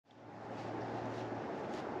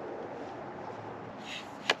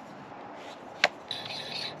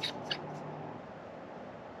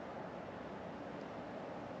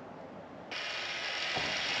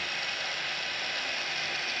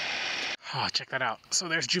Oh, check that out. So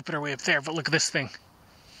there's Jupiter way up there, but look at this thing.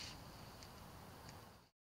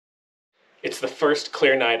 It's the first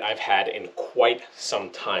clear night I've had in quite some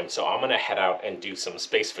time, so I'm gonna head out and do some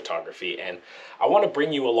space photography, and I want to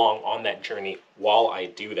bring you along on that journey while I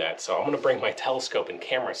do that. So I'm gonna bring my telescope and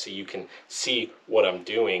camera so you can see what I'm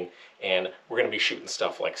doing, and we're gonna be shooting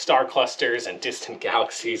stuff like star clusters and distant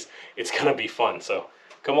galaxies. It's gonna be fun, so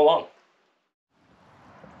come along.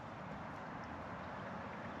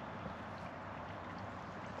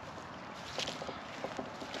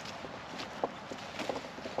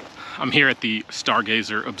 I'm here at the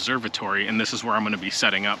Stargazer Observatory, and this is where I'm going to be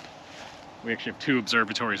setting up. We actually have two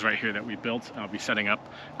observatories right here that we built. I'll be setting up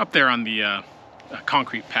there on the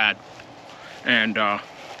concrete pad. And,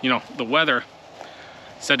 you know, the weather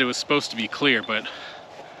said it was supposed to be clear, but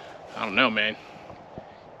I don't know, man.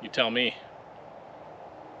 You tell me.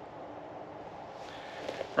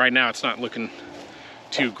 Right now, it's not looking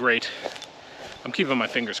too great. I'm keeping my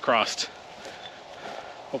fingers crossed.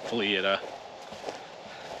 Hopefully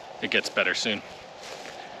it gets better soon.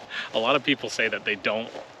 A lot of people say that they don't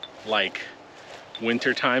like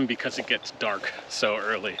winter time because it gets dark so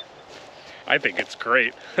early. I think it's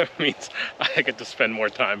great. It means I get to spend more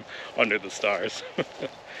time under the stars.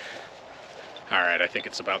 All right, I think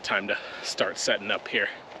it's about time to start setting up here.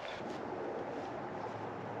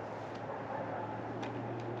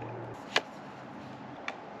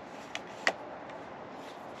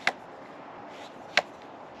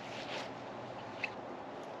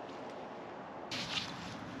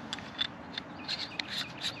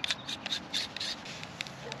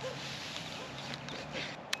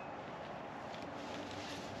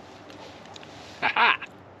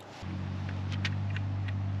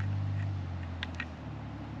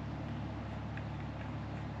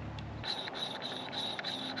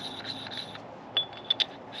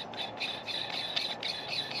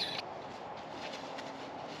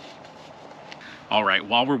 All right,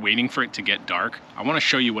 while we're waiting for it to get dark, I want to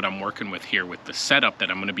show you what I'm working with here with the setup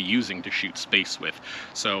that I'm going to be using to shoot space with.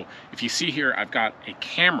 So if you see here, I've got a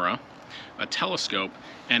camera, a telescope,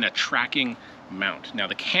 and a tracking mount. Now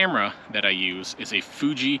the camera that I use is a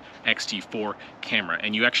Fuji X-T4 camera,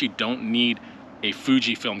 and you actually don't need a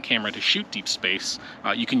Fujifilm camera to shoot deep space.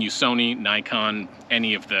 You can use Sony, Nikon,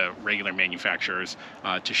 any of the regular manufacturers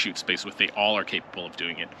to shoot space with. They all are capable of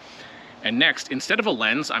doing it. And next, instead of a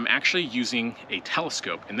lens, I'm actually using a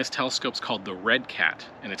telescope, and this telescope's called the Red Cat,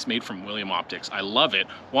 and it's made from William Optics. I love it,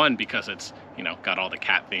 one, because it's, you know, got all the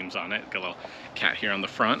cat themes on it. Got a little cat here on the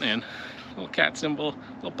front, and a little cat symbol,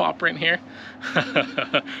 little paw print here.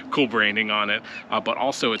 Cool branding on it, but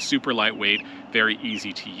also it's super lightweight, very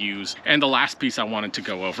easy to use. And the last piece I wanted to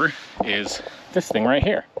go over is this thing right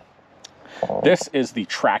here. This is the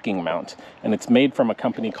tracking mount, and it's made from a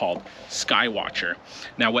company called Skywatcher.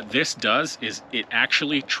 Now what this does is it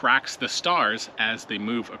actually tracks the stars as they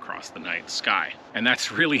move across the night sky. And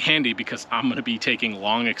that's really handy because I'm gonna be taking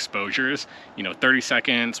long exposures, you know, 30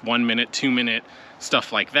 seconds, 1 minute, 2 minute,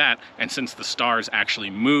 stuff like that. And since the stars actually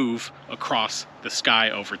move across the sky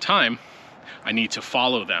over time, I need to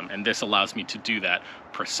follow them, and this allows me to do that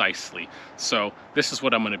precisely. So this is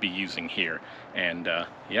what I'm gonna be using here. And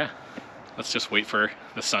yeah. Let's just wait for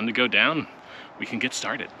the sun to go down. We can get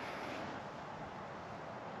started.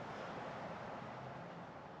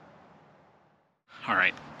 All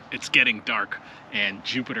right, it's getting dark and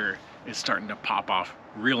Jupiter is starting to pop off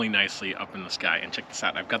really nicely up in the sky. And check this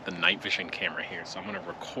out, I've got the night vision camera here, so I'm gonna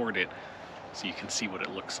record it so you can see what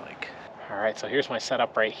it looks like. All right, so here's my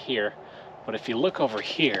setup right here. But if you look over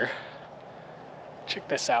here, check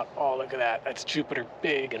this out. Oh, look at that. That's Jupiter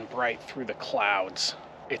big and bright through the clouds.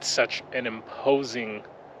 It's such an imposing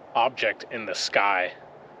object in the sky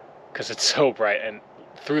because it's so bright, and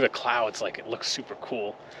through the clouds, like, it looks super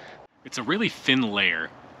cool. It's a really thin layer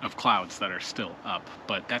of clouds that are still up,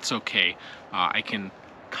 but that's okay. I can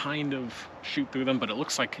kind of shoot through them, but it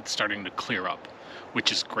looks like it's starting to clear up, which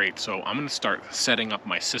is great. So I'm gonna start setting up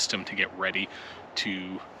my system to get ready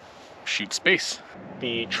to shoot space.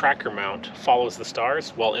 The tracker mount follows the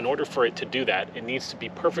stars. Well, in order for it to do that, it needs to be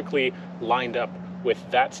perfectly lined up with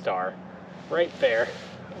that star right there.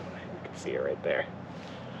 You can see it right there.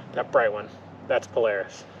 That bright one, that's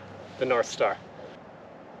Polaris, the North Star.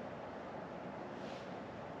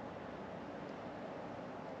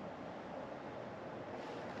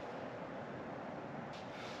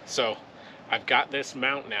 So I've got this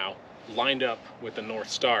mount now lined up with the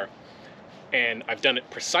North Star, and I've done it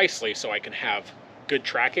precisely so I can have good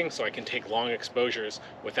tracking, so I can take long exposures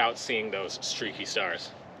without seeing those streaky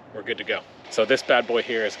stars. We're good to go. So this bad boy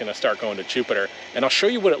here is gonna start going to Jupiter, and I'll show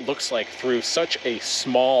you what it looks like through such a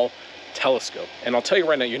small telescope. And I'll tell you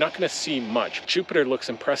right now, you're not going to see much. Jupiter looks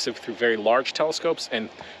impressive through very large telescopes and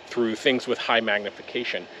through things with high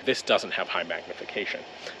magnification. This doesn't have high magnification,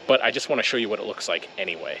 but I just want to show you what it looks like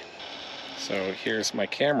anyway. So here's my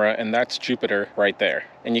camera, and that's Jupiter right there.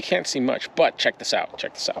 And you can't see much, but check this out,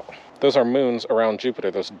 check this out. Those are moons around Jupiter,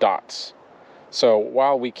 those dots. So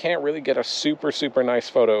while we can't really get a super nice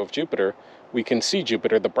photo of Jupiter, we can see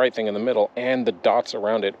Jupiter, the bright thing in the middle, and the dots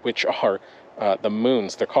around it, which are the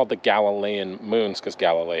moons. They're called the Galilean moons because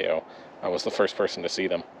Galileo was the first person to see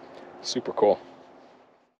them. Super cool.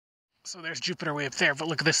 So there's Jupiter way up there, but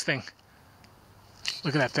look at this thing.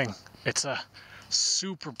 Look at that thing. It's a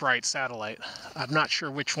super bright satellite. I'm not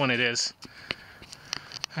sure which one it is.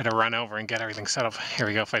 I had to run over and get everything set up. Here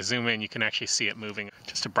we go. If I zoom in, you can actually see it moving.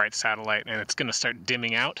 Just a bright satellite, and it's going to start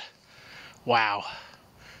dimming out. Wow.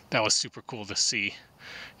 That was super cool to see.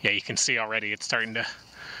 Yeah, you can see already it's starting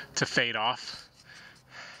to fade off.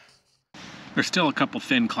 There's still a couple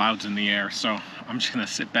thin clouds in the air, so I'm just going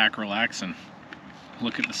to sit back, relax, and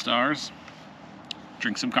look at the stars,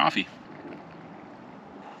 drink some coffee.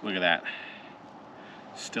 Look at that.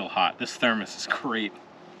 Still hot. This thermos is great.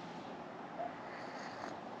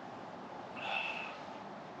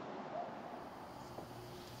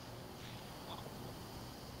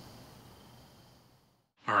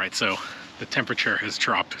 All right, so the temperature has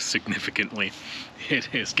dropped significantly.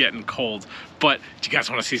 It is getting cold, but do you guys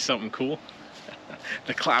want to see something cool?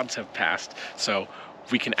 The clouds have passed, so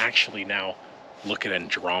we can actually now look at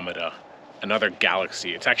Andromeda, another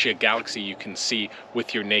galaxy. It's actually a galaxy you can see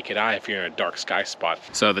with your naked eye if you're in a dark sky spot.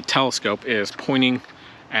 So the telescope is pointing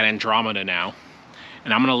at Andromeda now,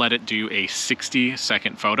 and I'm gonna let it do a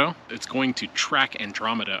 60-second photo. It's going to track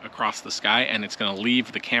Andromeda across the sky, and it's gonna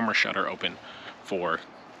leave the camera shutter open for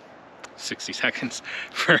 60 seconds,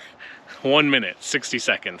 for 1 minute, 60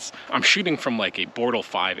 seconds. I'm shooting from like a Bortle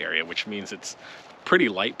 5 area, which means it's pretty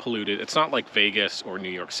light polluted. It's not like Vegas or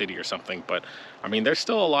New York City or something, but I mean, there's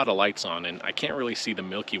still a lot of lights on, and I can't really see the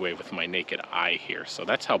Milky Way with my naked eye here. So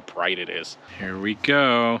that's how bright it is. Here we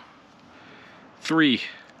go. 3,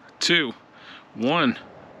 2, 1.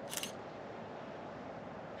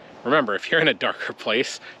 Remember, if you're in a darker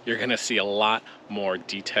place, you're gonna see a lot more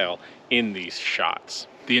detail in these shots.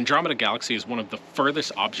 The Andromeda Galaxy is one of the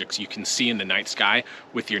furthest objects you can see in the night sky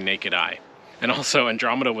with your naked eye. And also,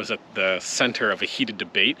 Andromeda was at the center of a heated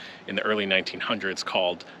debate in the early 1900s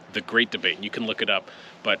called the Great Debate. You can look it up,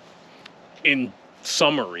 but in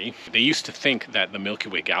summary, they used to think that the Milky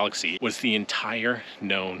Way galaxy was the entire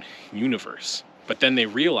known universe. But then they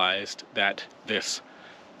realized that this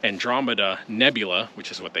Andromeda Nebula,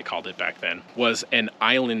 which is what they called it back then, was an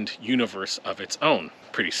island universe of its own.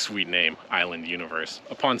 Pretty sweet name, island universe.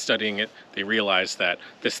 Upon studying it, they realized that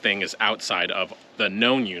this thing is outside of the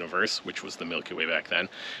known universe, which was the Milky Way back then,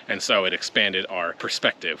 and so it expanded our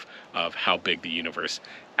perspective of how big the universe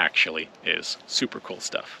actually is. Super cool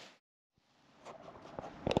stuff.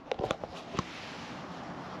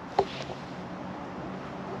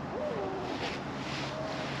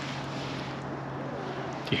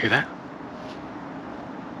 Do you hear that?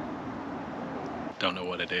 Don't know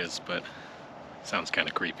what it is, but sounds kind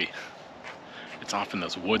of creepy. It's off in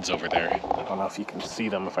those woods over there. I don't know if you can see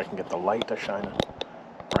them, if I can get the light to shine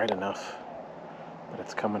bright enough, but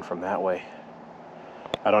it's coming from that way.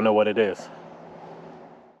 I don't know what it is.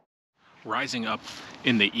 Rising up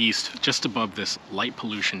in the east, just above this light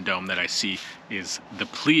pollution dome that I see, is the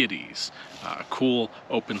Pleiades, a cool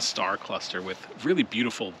open star cluster with really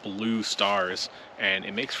beautiful blue stars, and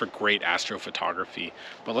it makes for great astrophotography.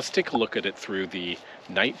 But let's take a look at it through the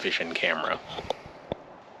night vision camera.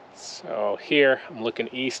 So here, I'm looking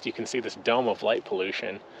east, you can see this dome of light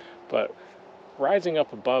pollution, but rising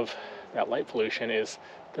up above that light pollution is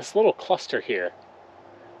this little cluster here,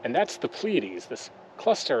 and that's the Pleiades, this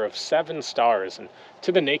cluster of 7 stars, and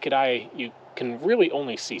to the naked eye you can really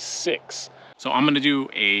only see 6. So I'm going to do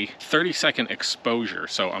a 30-second exposure.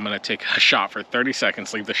 So I'm going to take a shot for 30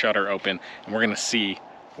 seconds, leave the shutter open, and we're going to see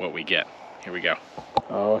what we get. Here we go.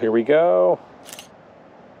 Oh, here we go.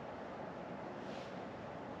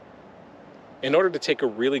 In order to take a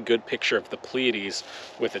really good picture of the Pleiades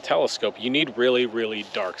with a telescope, you need really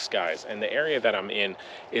dark skies, and the area that I'm in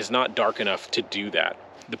is not dark enough to do that.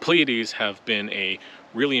 The Pleiades have been a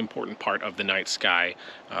really important part of the night sky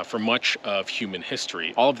for much of human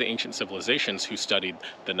history. All of the ancient civilizations who studied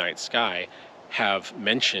the night sky have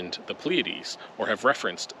mentioned the Pleiades or have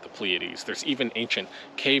referenced the Pleiades. There's even ancient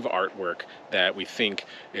cave artwork that we think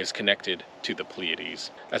is connected to the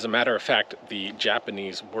Pleiades. As a matter of fact, the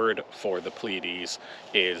Japanese word for the Pleiades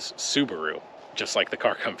is Subaru, just like the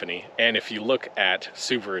car company. And if you look at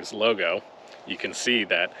Subaru's logo, you can see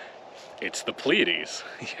that it's the Pleiades.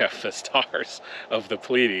 You have the stars of the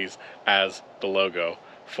Pleiades as the logo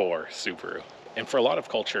for Subaru. And for a lot of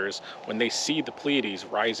cultures, when they see the Pleiades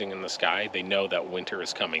rising in the sky, they know that winter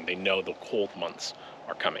is coming. They know the cold months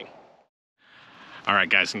are coming. All right,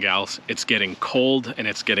 guys and gals, it's getting cold and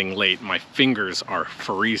it's getting late. My fingers are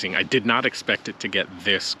freezing. I did not expect it to get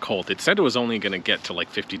this cold. It said it was only gonna get to like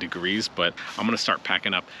 50 degrees, but I'm gonna start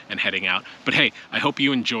packing up and heading out. But hey, I hope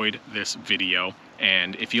you enjoyed this video.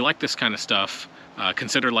 And if you like this kind of stuff,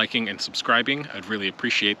 consider liking and subscribing. I'd really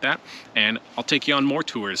appreciate that. And I'll take you on more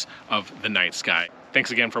tours of the night sky.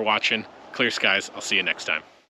 Thanks again for watching. Clear skies. I'll see you next time.